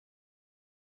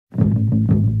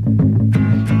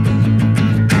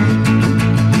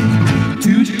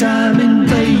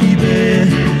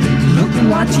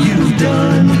what you've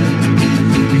done.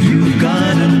 You've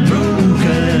gone and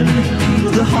broken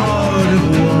the heart of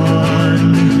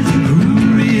one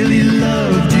who really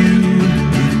loved you,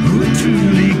 who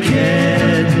truly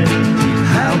cared.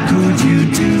 How could you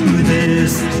do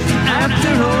this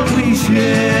after all we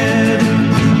shared?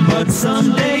 But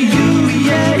someday you'll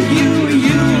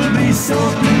be so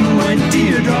blue when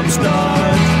teardrops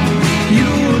start.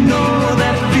 You'll know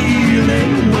that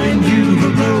feeling when you've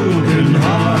a broken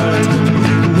heart.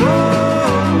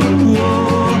 Whoa,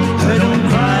 whoa, don't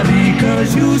cry because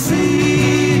you'll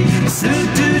see, soon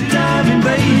to time and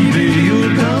baby,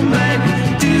 you'll come back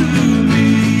to me.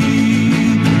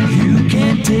 You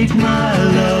can't take my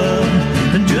love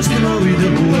and just throw it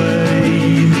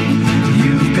away.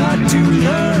 You've got to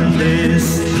learn this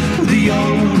the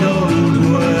old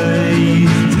way,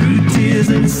 through tears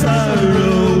and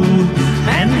sorrow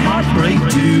and heartbreak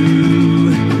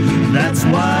too. That's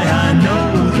why I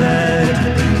know that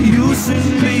you'll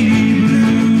soon be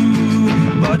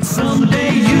blue. But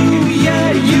someday you'll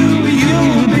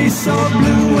be so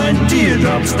blue when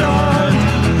teardrops start.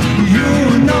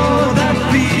 You'll know that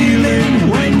feeling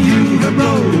when you've a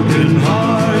broken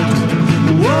heart.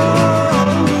 Whoa,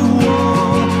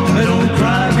 don't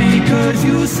cry because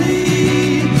you'll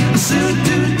see, soon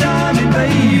to time and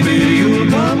baby, you'll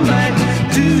come back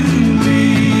to me.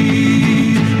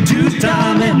 To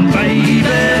time and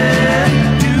baby,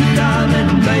 to time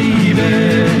and baby,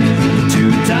 to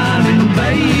time and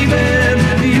baby,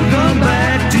 you come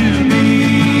back to me.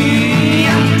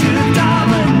 To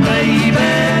time and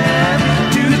baby,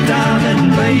 to time and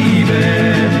baby,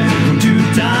 to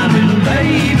time and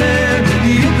baby,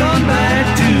 you come back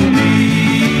to me.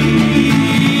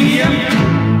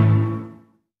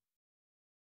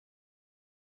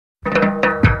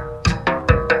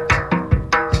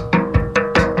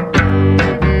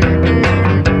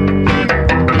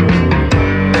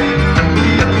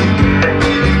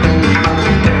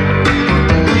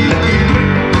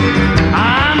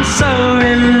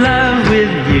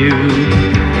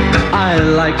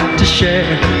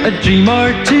 A dream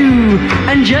or two,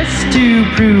 and just to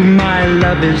prove my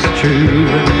love is true,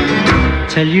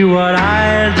 tell you what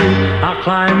I'll do. I'll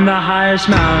climb the highest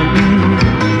mountain,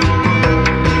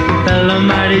 fell a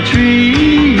mighty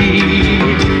tree.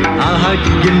 I'll hug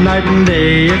you night and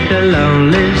day if the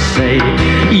lonely say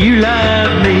you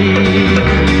love me.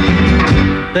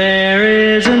 There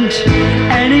isn't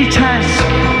any task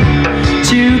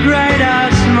too great or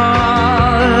small.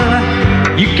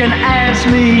 You can ask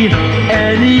me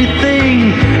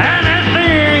anything,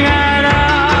 anything at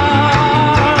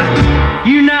all.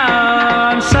 You know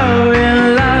I'm so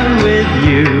in love with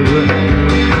you,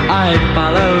 I'd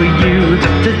follow you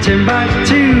to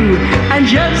Timbuktu, and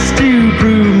just to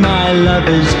prove my love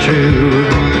is true,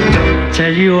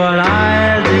 tell you what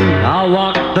I'll do. I'll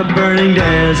walk the burning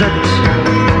desert,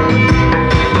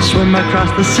 swim across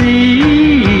the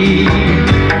sea.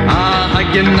 I'll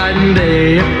hug you night and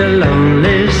day if the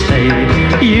lonely say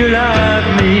you love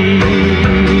me.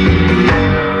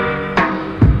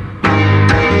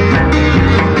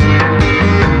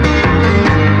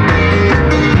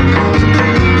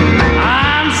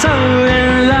 I'm so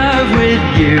in love with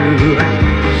you,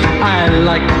 I'd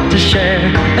like to share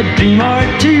a dream or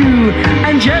two,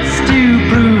 and just to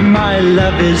prove my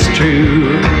love is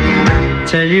true,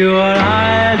 tell you what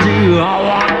I'll do. I'll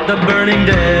walk the burning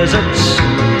deserts,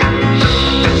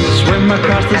 swim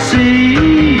across the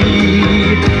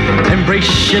sea,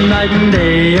 embrace you night and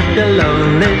day if the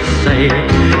lonely say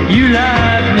you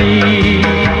love me.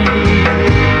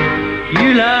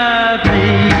 You love me.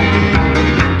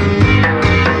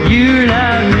 You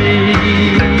love me.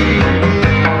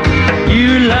 You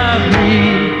love me.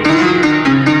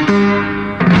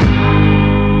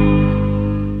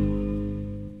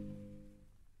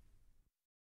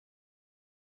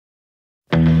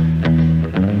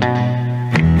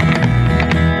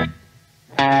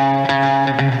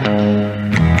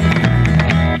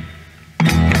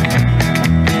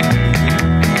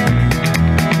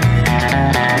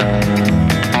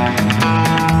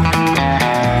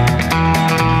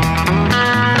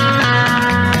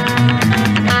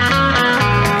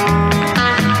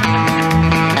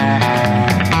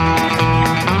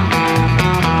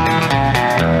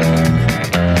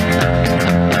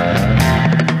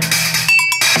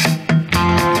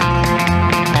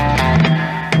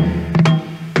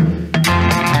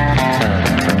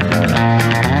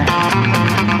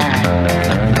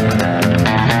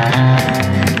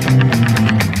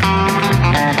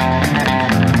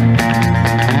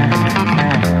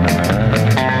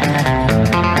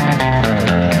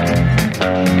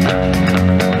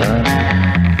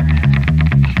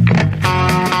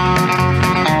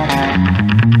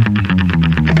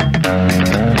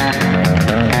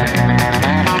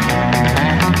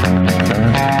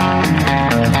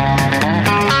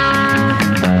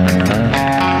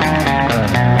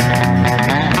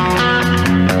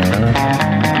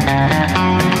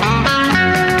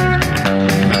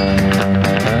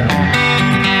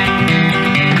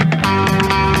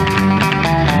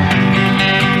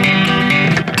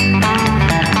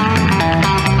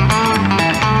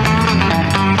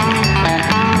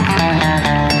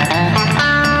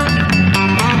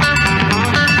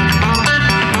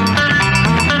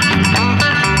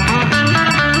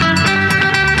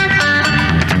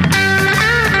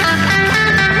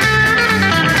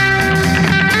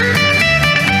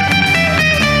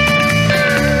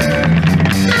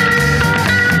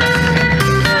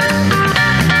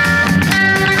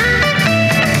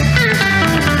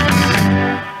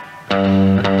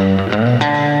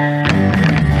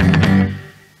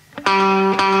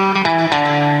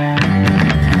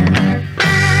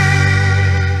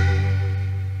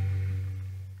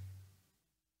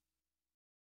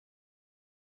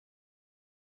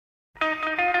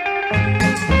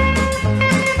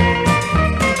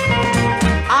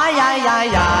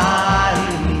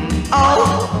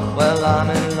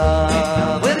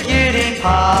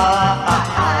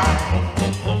 pie.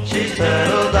 She's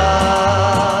turtle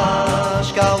dove.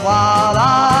 She's got wild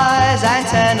eyes and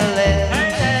tender lips.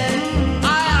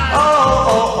 Oh,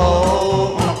 oh,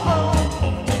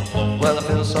 oh. Well, I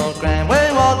feel so grand when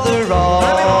we walk the road.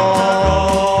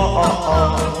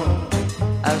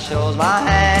 And shows my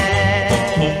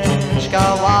hand. She's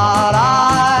got wild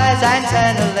eyes and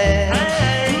tender lips.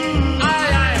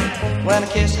 When I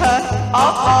kiss her,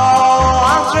 oh, oh,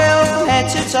 I'm thrilled from head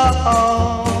to toe.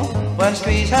 When I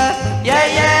squeeze her, yeah,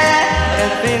 yeah, I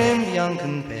get a feeling beyond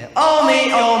compare. Oh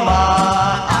me, oh my,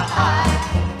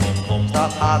 it's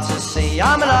not hard to see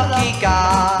I'm a lucky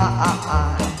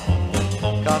guy.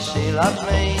 Cause she loves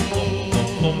me.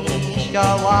 She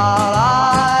got wild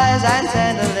eyes and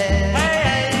tender lips.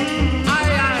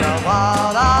 She got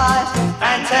wild eyes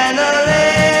and tender lips.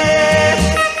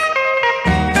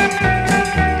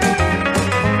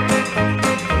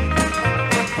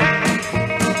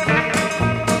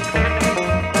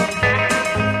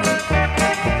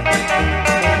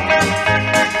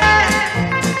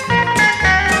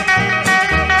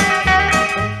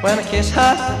 When I kiss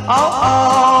her, oh,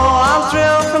 oh, I'm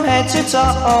thrilled from head to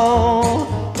toe.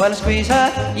 When I squeeze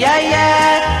her, yeah,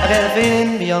 yeah, I get a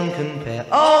feeling beyond compare.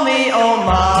 Oh me, oh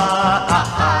my,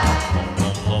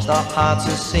 it's not hard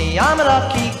to see I'm a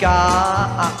lucky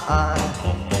guy.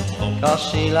 Cause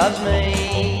she loves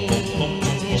me.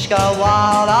 She's got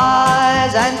wild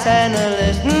eyes and tender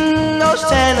lips. Those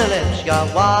tender lips. She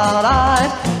got wild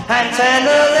eyes and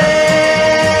tender lips.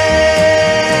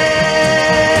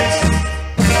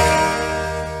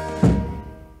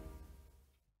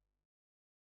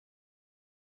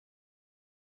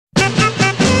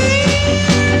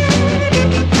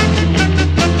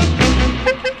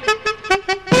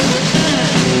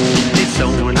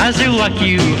 As I walk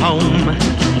you home,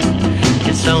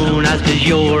 it's so nice 'cause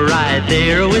you're right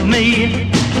there with me.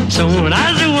 So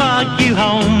as I walk you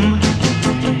home,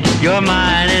 you're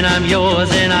mine and I'm yours,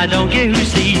 and I don't care who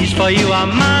sees, for you are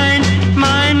mine,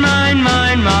 mine, mine,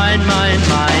 mine, mine, mine,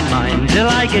 mine, mine, till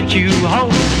I get you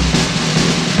home.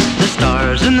 The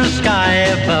stars in the sky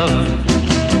above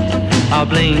are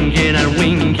blinking and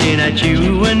winking at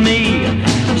you and me.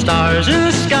 Stars in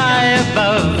the sky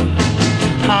above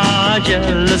are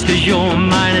jealous 'cause you're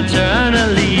mine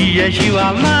eternally. Yes, you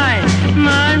are mine,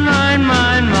 mine, mine,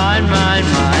 mine, mine, mine,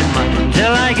 mine, mine,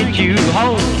 till I get you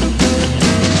home.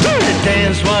 The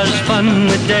dance was fun,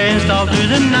 we danced all through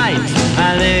the night,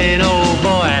 and then, oh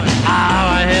boy, how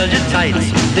I held you tight.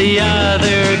 The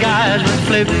other guys would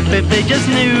flip if they just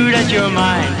knew that you're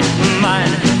mine,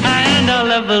 mine, and our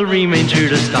love will remain true.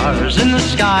 The stars in the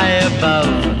sky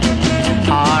above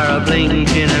are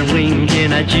blinking and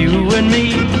winking at you and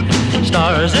me.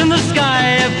 Stars in the sky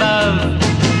above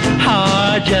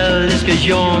are jealous 'cause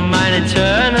you're mine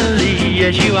eternally.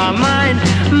 Yes, you are mine,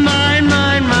 mine,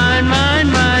 mine, mine, mine,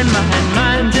 mine, mine,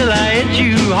 mine, till I hit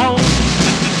you home.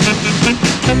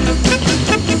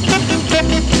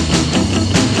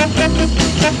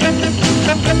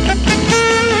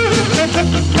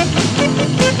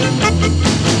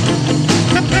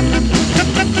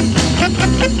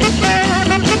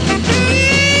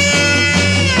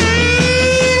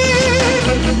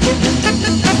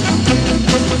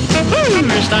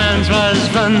 This dance was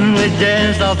fun, we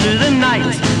danced all through the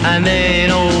night, and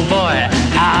then, oh boy,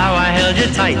 how I held you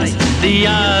tight. The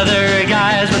other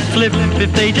guys would flip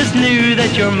if they just knew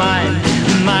that you're mine,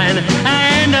 mine,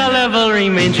 and our love will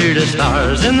remain true. The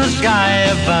stars in the sky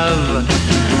above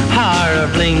are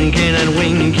blinking and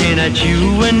winking at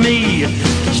you and me.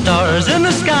 Stars in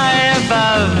the sky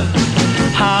above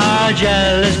are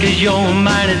jealous 'cause you're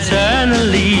mine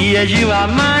eternally. As you are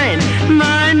mine,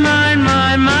 mine, mine,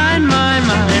 mine, mine, mine,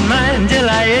 mine, mine, till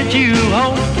I hit you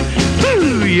home.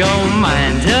 Ooh, you're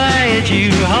mine till I hit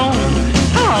you home.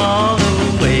 All the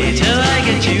way till I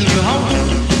get you home.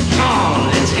 Oh,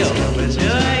 let's go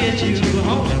till I get you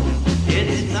home.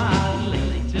 It's not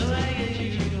late till I get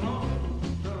you home.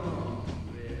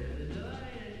 Till I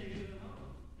get you home.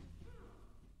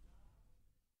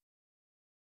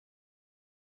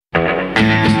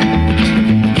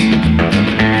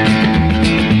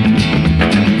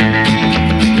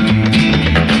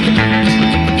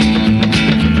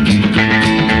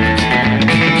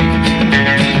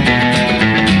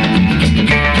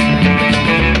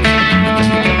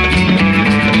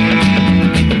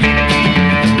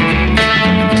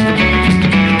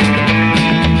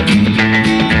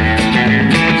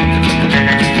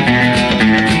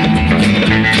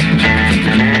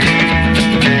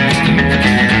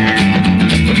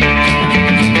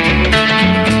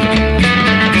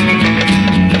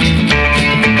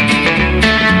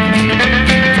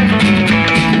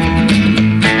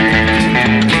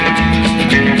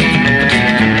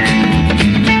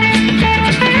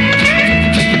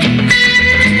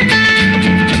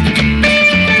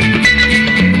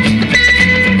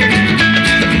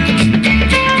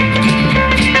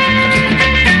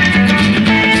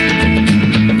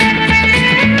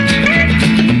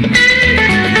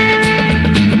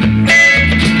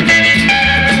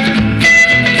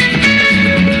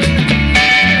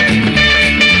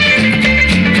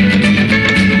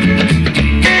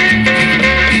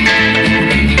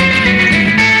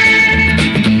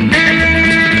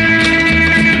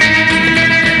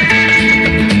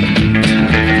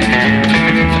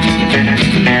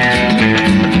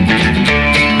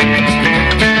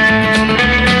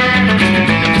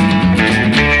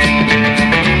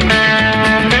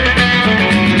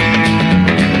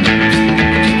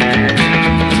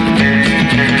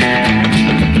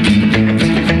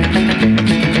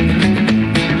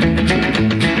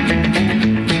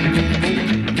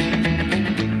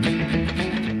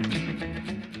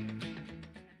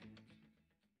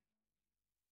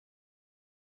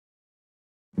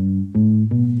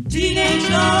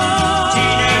 love.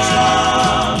 Teenage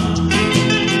love.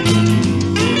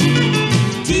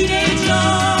 Teenage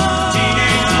love.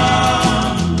 Teenage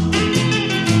love.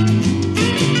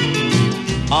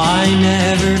 I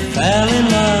never fell in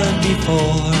love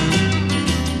before.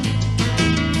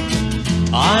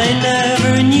 I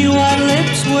never knew what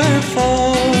lips were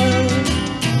for.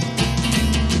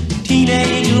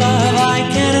 Teenage love I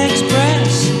can't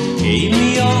express gave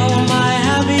me all my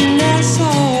happiness.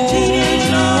 Oh, Teenage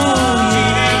love.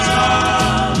 Teenage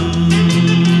love.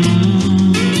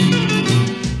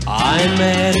 I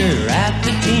met her at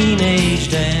the teenage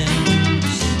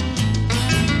dance,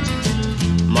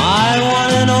 my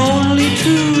one and only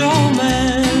true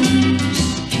romance.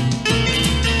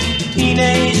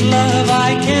 Teenage love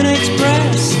I can't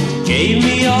express gave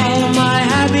me all my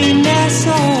happiness.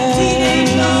 Oh,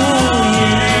 Teenage love.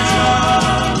 Teenage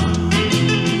love.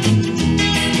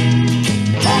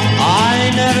 I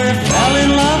never fell in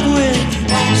love with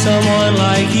someone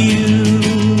like you,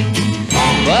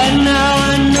 but now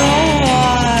I know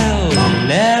I'll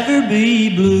never be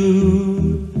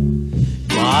blue.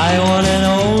 My one and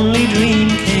only dream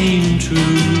came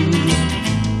true.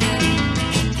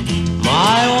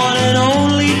 My one and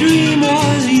only dream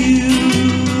was you.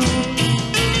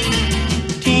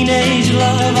 Teenage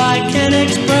love I can't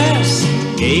express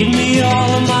gave me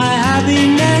all my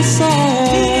happiness. Oh,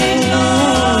 Teenage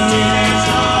love. Teenage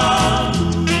love.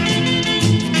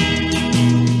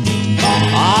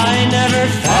 I never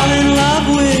fell in love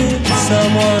with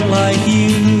someone like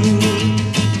you,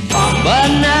 but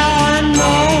now I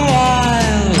know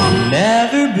I'll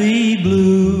never be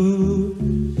blue.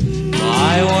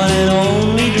 My one and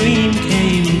only dream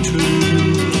came true.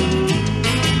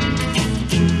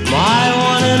 My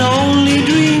one and only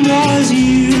dream was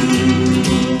you.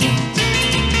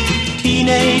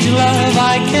 Teenage love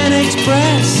I can't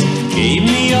express gave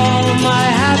me all my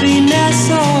happiness.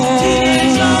 Oh,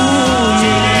 Teenage love.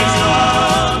 Teenage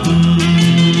love.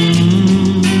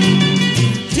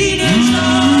 Teenage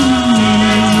love.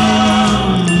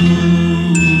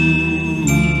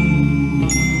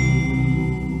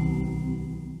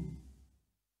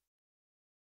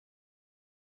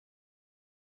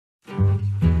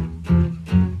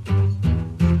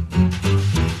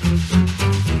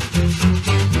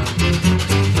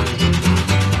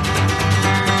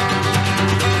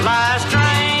 Last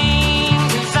train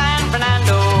to San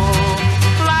Fernando.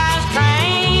 Last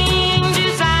train to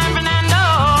San Fernando.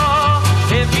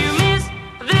 If you miss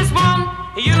this one,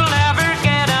 you'll never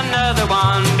get another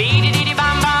one.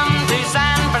 Beady-dee-dee-bam-bam to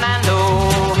San Fernando.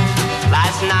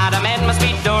 Last night I met my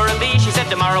sweet Dorothy. She said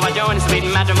tomorrow I join sweet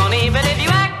matrimony. But if you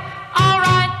act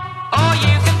alright, oh,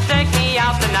 you can take me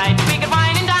out tonight. We could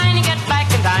wine and dine and get back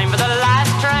in time for the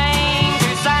last train to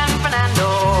San Fernando.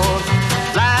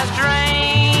 Last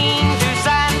train to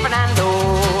San Fernando.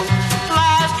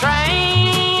 Last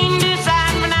train to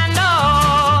San Fernando.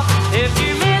 If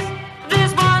you miss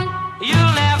this one,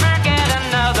 you'll never get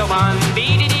another one.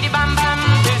 Beady-dee-dee-bam-bam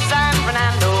to San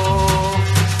Fernando.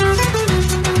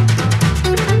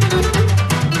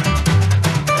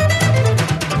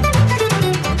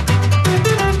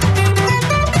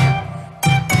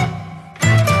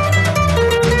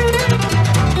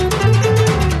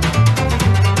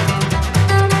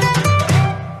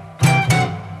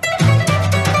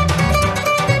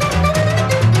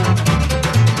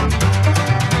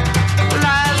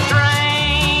 Last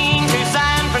train to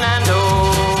San Fernando.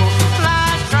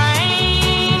 Last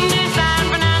train to San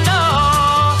Fernando.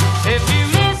 If you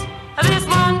miss this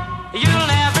one, you'll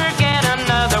never get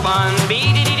another one.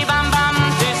 Beady-dee-dee-bam-bam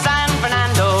to San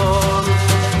Fernando.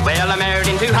 Well, I'm married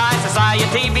into high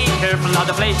society. Be careful of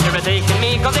the place you're taking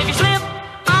me, 'cause if you slip,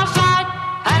 I'll slide,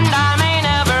 and I may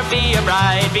never be a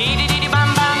bride.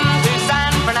 Beady-dee-dee-bam-bam to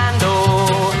San Fernando.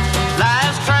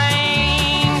 Last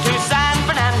train to San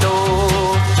Fernando.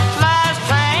 Last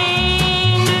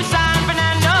train to San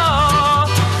Fernando.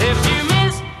 If you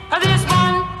miss this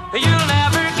one, you'll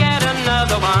never get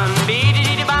another one.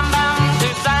 Beady-dee-dee-bam-bam to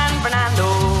San Fernando.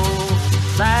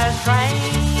 Last train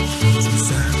To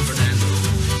San Fernando.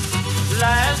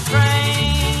 last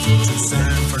train To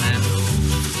San Fernando.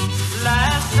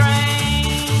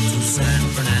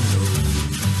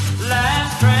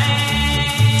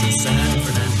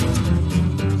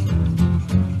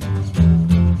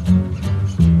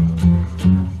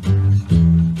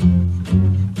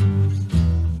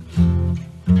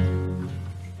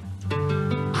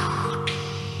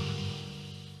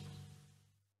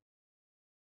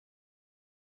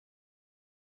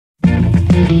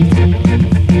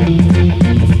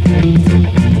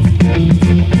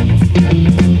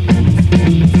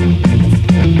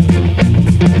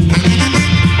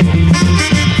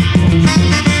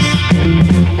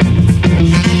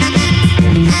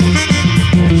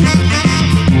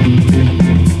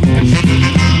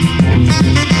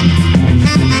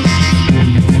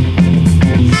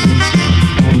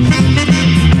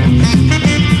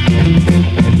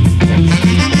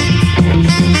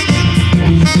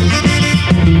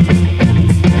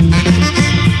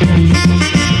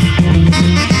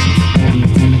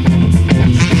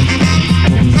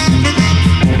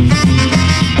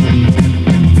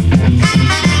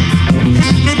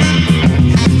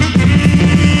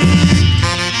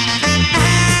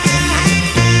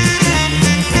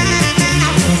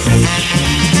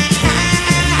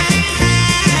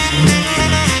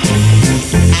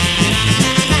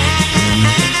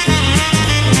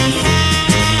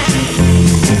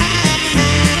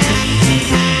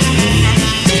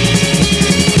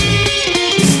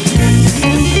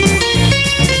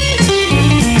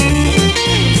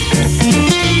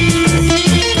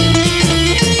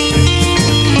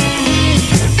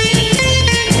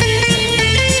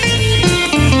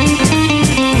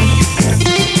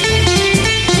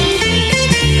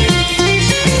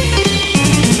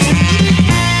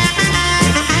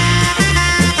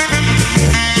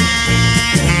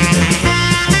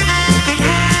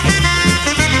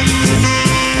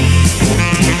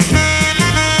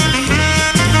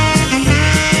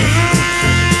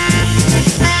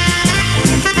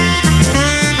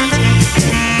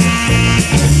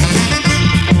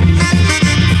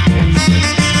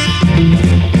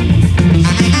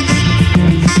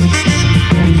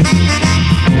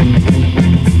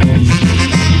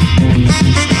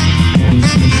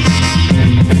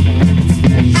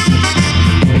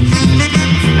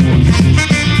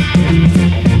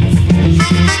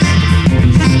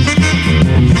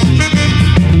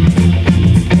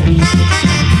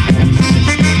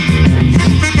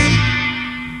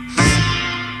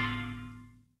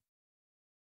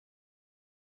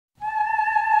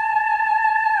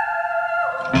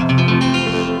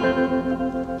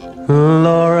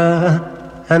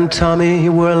 and Tommy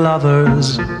were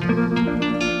lovers.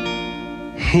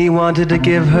 He wanted to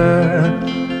give her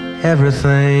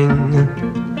everything: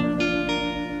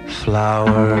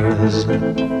 flowers,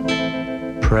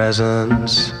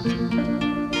 presents,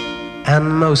 and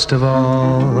most of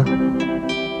all,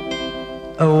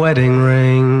 a wedding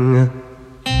ring.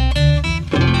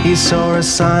 He saw a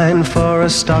sign for a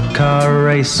stock car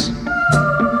race,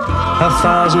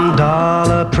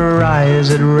 $1,000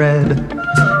 prize it read.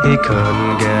 He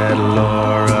couldn't get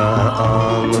Laura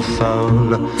on the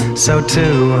phone, so to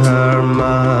her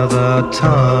mother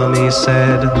Tommy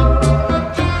said,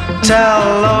 "Tell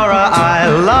Laura I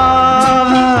love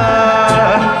her,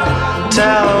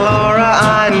 tell Laura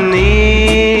I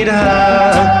need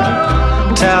her,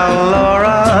 tell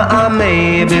Laura I may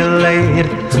be late,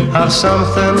 I've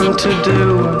something to do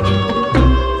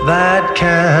that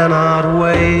cannot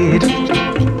wait."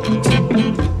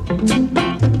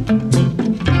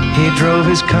 He drove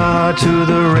his car to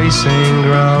the racing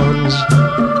grounds.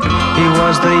 He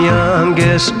was the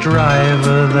youngest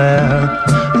driver there.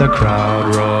 The crowd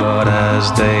roared as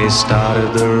they started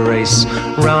the race.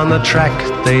 Round the track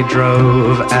they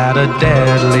drove at a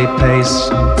deadly pace.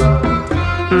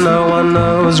 No one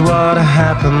knows what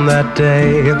happened that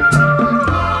day,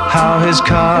 how his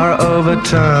car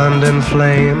overturned in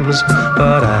flames.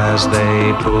 But as they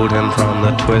pulled him from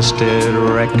the twisted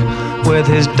wreck, with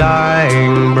his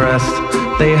dying breath,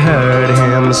 they heard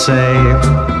him say,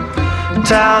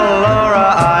 "Tell Laura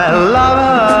I love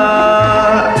her,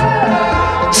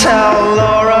 tell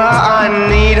Laura I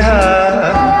need her,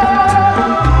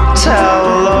 tell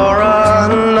Laura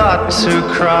not to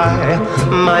cry,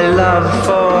 my love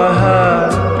for her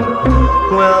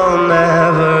will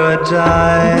never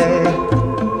die."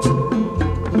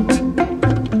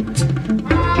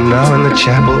 Now in the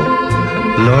chapel,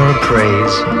 Laura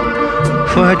prays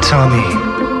for her Tommy,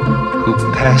 who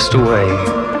passed away.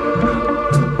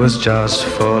 Was just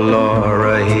for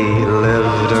Laura he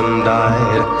lived and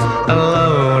died.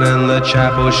 Alone in the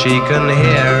chapel she can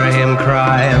hear him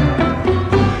cry,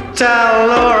 "Tell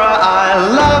Laura I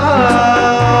love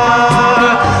her,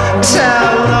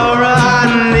 tell Laura I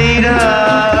need her,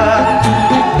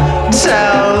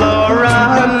 tell Laura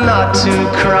not to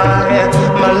cry,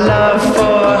 my love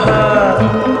for her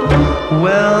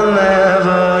will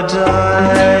never die."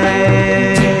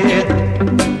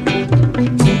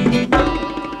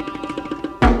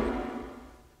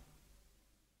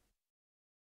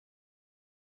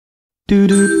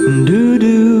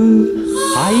 Do-do-do-do.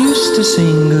 I used to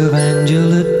sing of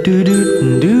Angela,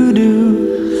 do-do-do-do,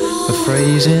 a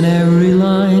phrase in every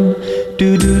line,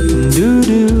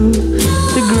 do-do-do-do.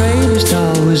 The greatest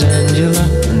star was Angela,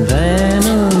 and then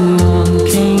along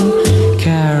came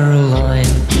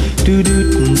Caroline,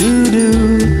 do-do-do-do.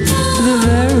 The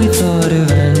very thought of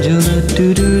Angela,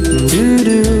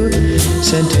 do-do-do-do,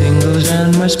 sent tingles down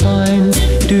my spine,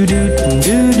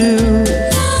 do-do-do-do.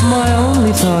 My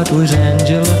only thought was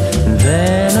Angela,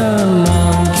 then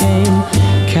along came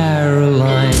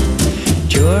Caroline.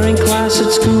 During class at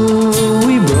school,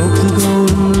 we broke the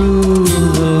golden rule,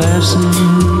 the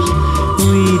lessons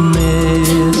we'd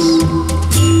miss.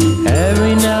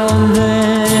 Every now and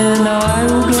then I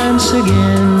would glance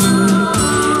again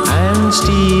and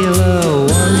steal a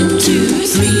 1, 2,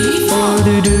 3, 4,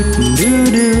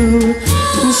 do-do-do-do.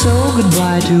 And so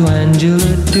goodbye to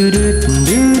Angela,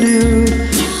 do-do-do-do.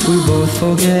 We both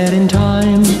forget in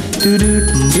time,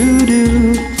 do-do-do-do.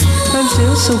 I'm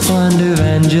still so fond of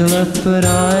Angela, but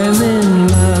I'm in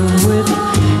love with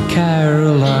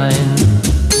Caroline.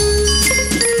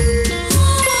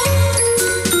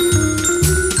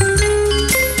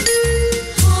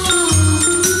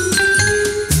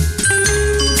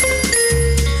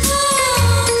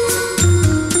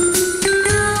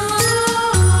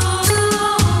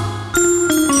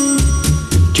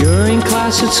 During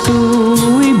class at school,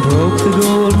 we broke the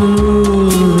golden rule,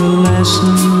 the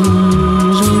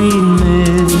lessons we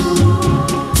missed.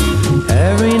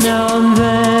 Every now and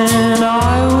then I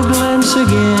would glance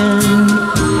again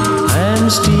and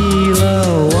steal a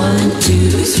 1, 2,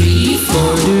 3,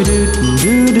 4,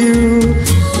 do-do-do-do.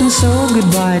 And so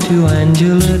goodbye to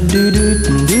Angela,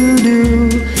 do-do-do-do.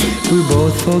 We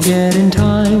both forget in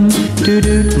time,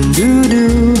 do-do-do-do.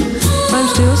 I'm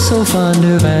still so fond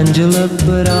of Angela,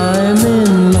 but I'm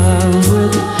in love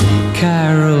with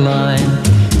Caroline.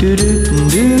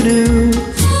 Do-do-do-do.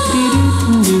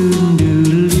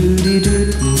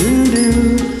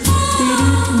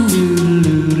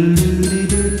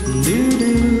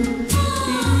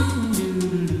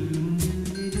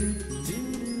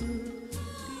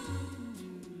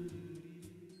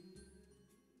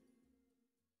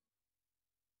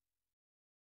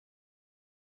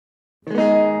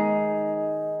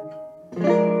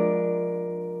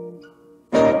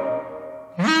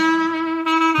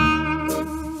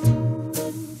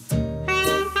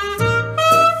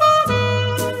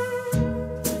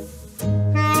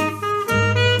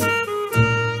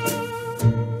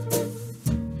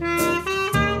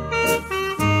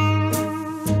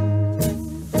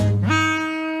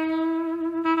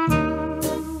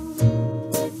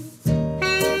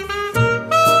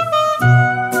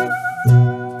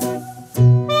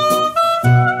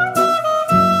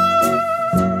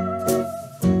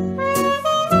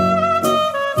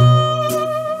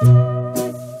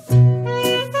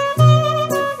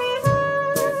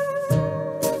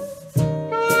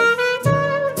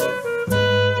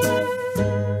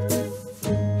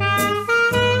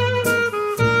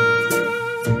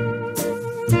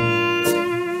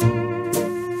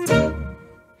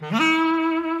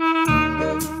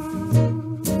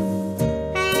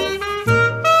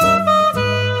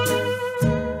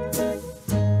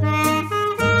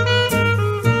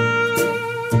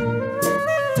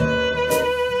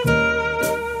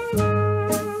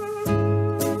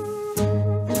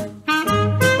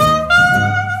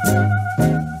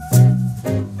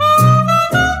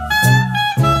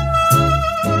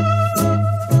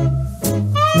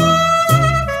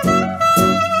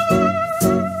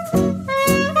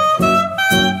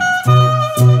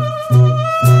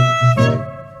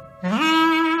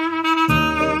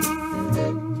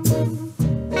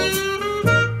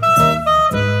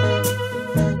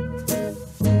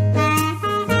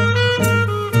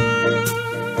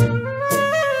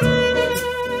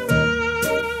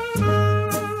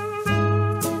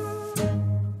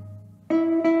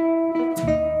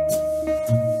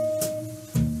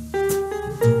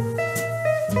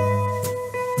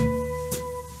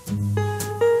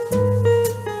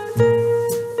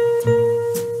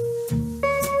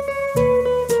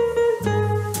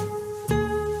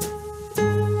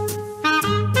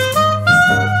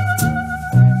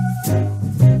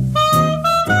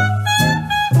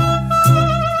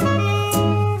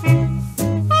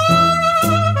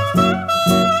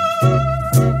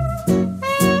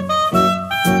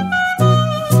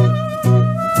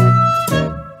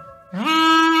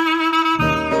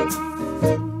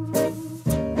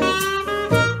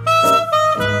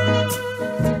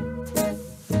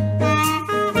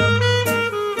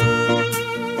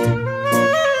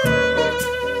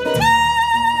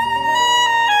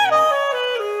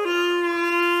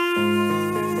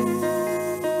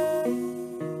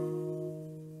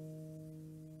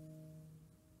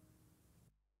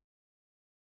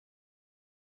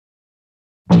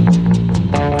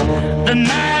 The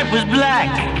night was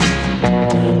black,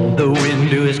 the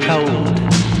wind was cold.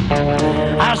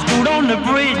 I stood on the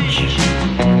bridge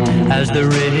as the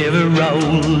river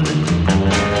rolled.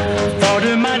 Thought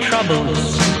of my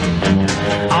troubles,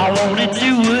 I wanted to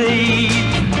weep.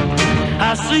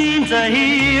 I seemed to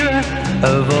hear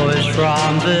a voice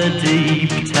from the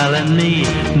deep telling me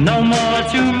no more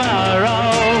tomorrows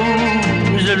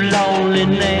of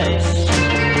loneliness,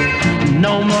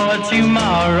 no more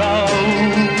tomorrows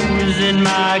in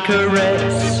my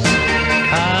caress.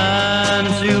 Come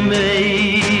to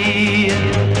me,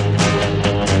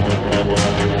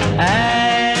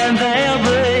 and there'll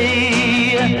be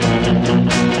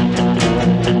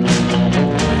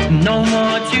no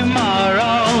more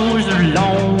tomorrows of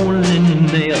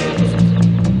loneliness.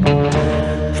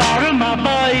 Thought of my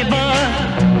baby,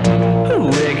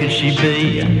 where could she be?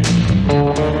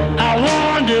 I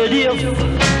wondered if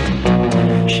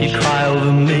she'd cry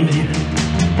over me.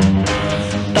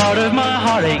 Thought of my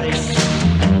heartaches,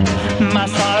 my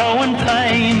sorrow and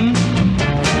pain.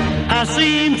 I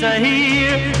seem to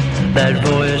hear that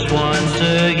voice once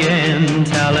again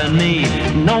telling me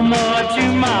no more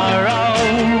tomorrows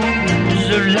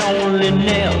of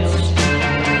loneliness,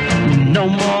 no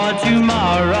more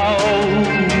tomorrows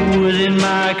in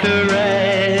my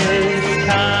caress.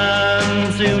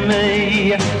 Come to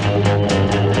me,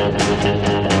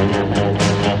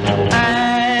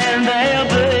 and there'll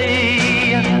be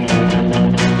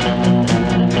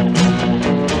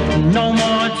no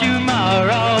more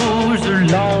tomorrows of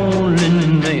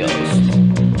loneliness.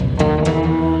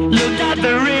 Looked at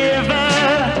the river,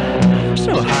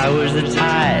 so high was the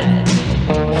tide.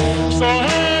 Saw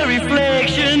her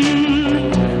reflection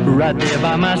right there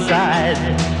by my side.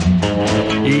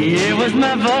 It was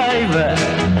my baby,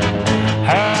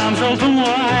 her arms open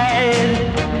wide.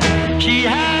 She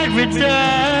had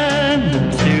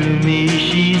returned to me,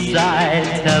 she sighed,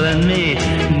 telling me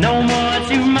no more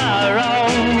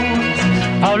tomorrows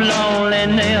of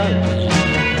loneliness,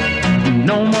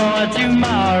 no more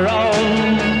tomorrows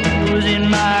in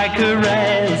my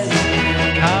caress.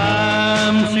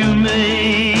 Come to me,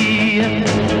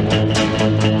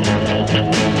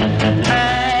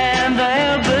 and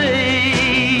there'll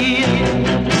be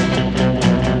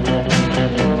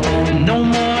no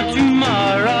more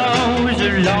tomorrows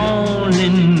of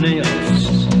loneliness,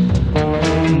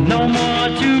 no more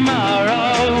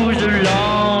tomorrows of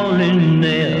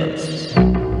loneliness.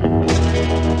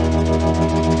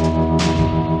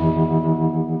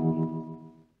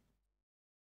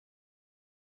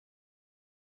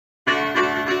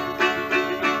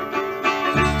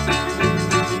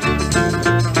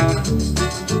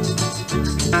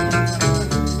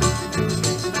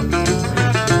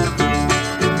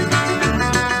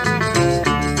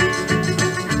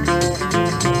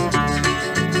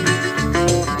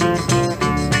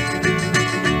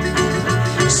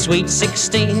 Sweet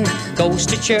 16 goes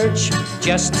to church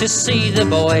just to see the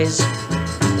boys.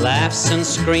 Laughs and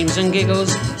screams and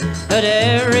giggles at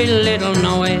every little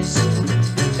noise.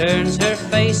 Turns her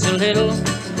face a little,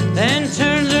 then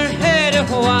turns her head a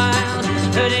while.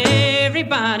 But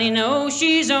everybody knows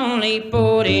she's only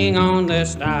putting on the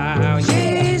style.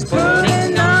 She's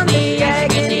putting on the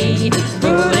agony,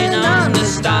 putting on the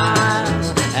style.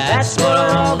 That's what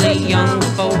all the young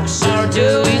folks are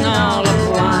doing all the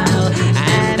while.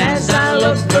 As I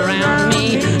look around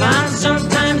me, I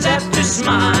sometimes have to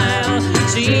smile,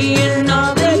 seeing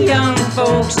all the young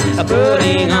folks are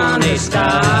putting on a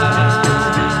style.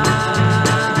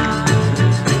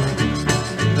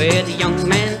 With a young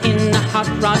man in a hot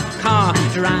rod car,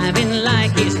 driving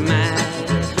like he's mad,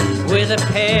 with a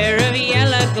pair of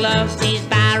yellow gloves he's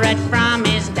borrowed from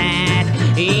his dad.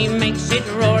 He makes it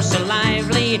roar so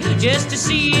lively just to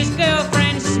see his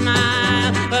girlfriend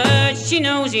smile, but she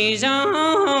knows he's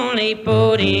only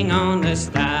putting on the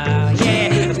style.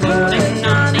 Yeah, putting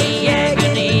on the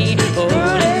agony,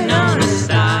 putting on the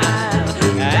style.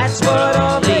 That's what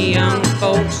all the young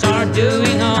folks are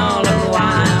doing all the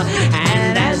while.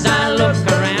 And as I look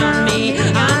around me,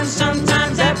 I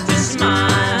sometimes have to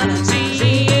smile,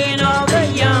 seeing all the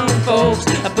young folks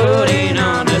are putting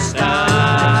on the style.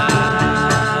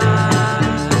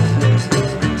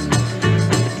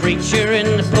 The preacher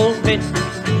in the pulpit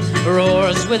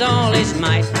roars with all his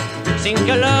might, sing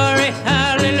glory,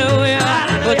 hallelujah,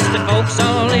 puts the folks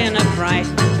all in a fright.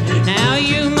 Now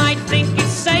you might think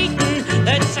it's Satan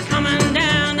that's a-coming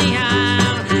down the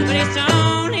aisle, but it's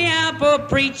only our poor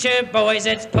preacher, boys,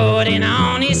 that's putting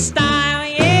on his style.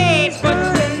 Yeah, he's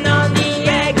putting on the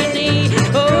agony,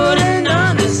 putting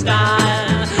on the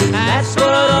style. That's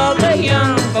what all the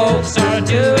young folks are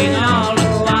doing all the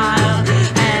while.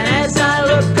 And as I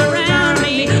look around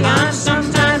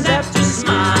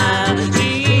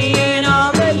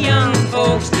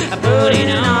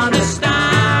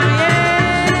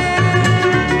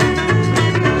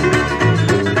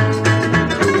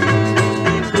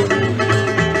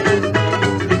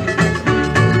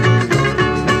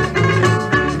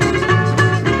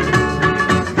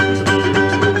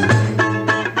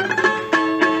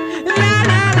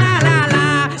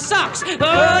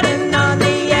putting on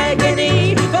the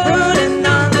agony, putting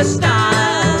on the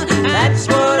style. That's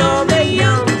what all the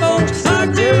young folks are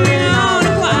doing all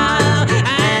the while.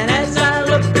 And as I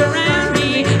look around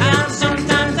me, I'll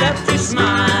sometimes have to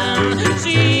smile,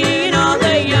 seeing all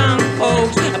the young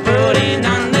folks putting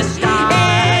on the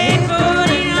style,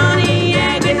 putting on the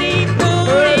agony,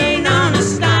 putting on the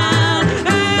style.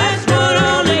 That's what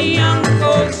all the young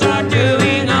folks are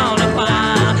doing all the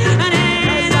while. And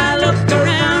as I look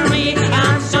around me,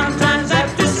 I'll sometimes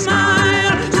have to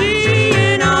smile,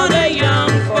 seeing all the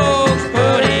young folks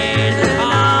putting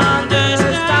on the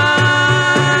style.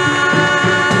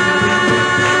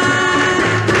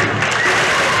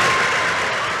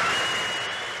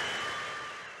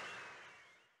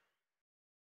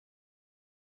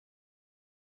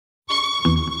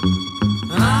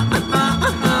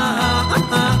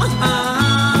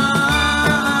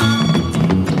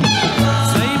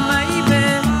 Say maybe,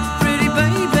 pretty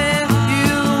baby,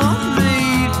 you want me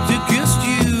to kiss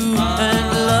you and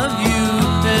love you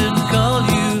and call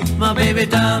you my baby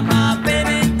doll, my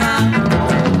baby doll.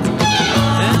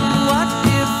 And what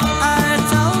if I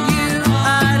told you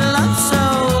I'd love so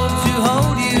to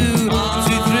hold you,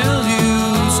 to thrill you,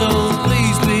 so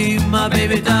please be my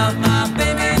baby doll, my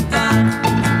baby doll.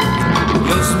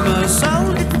 'Cause my soul,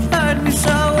 it hurt me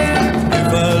so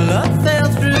if our love fell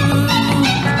through.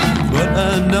 But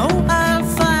I know I'll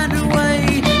find a way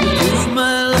to prove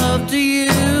my love to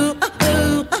you.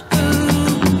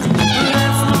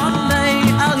 Perhaps one day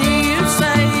I'll hear you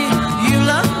say you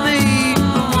love me.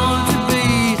 I want to be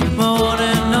more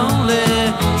than only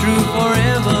true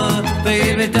forever,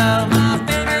 baby doll, my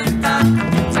baby doll.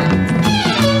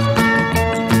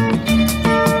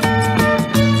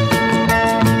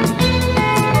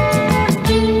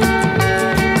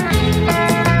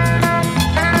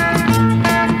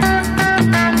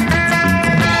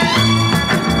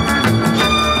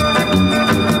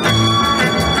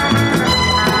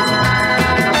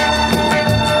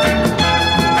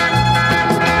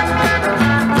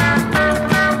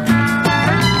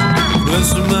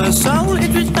 Bless my soul,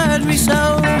 it would hurt me so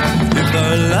if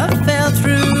our love fell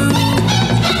through.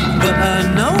 But I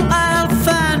know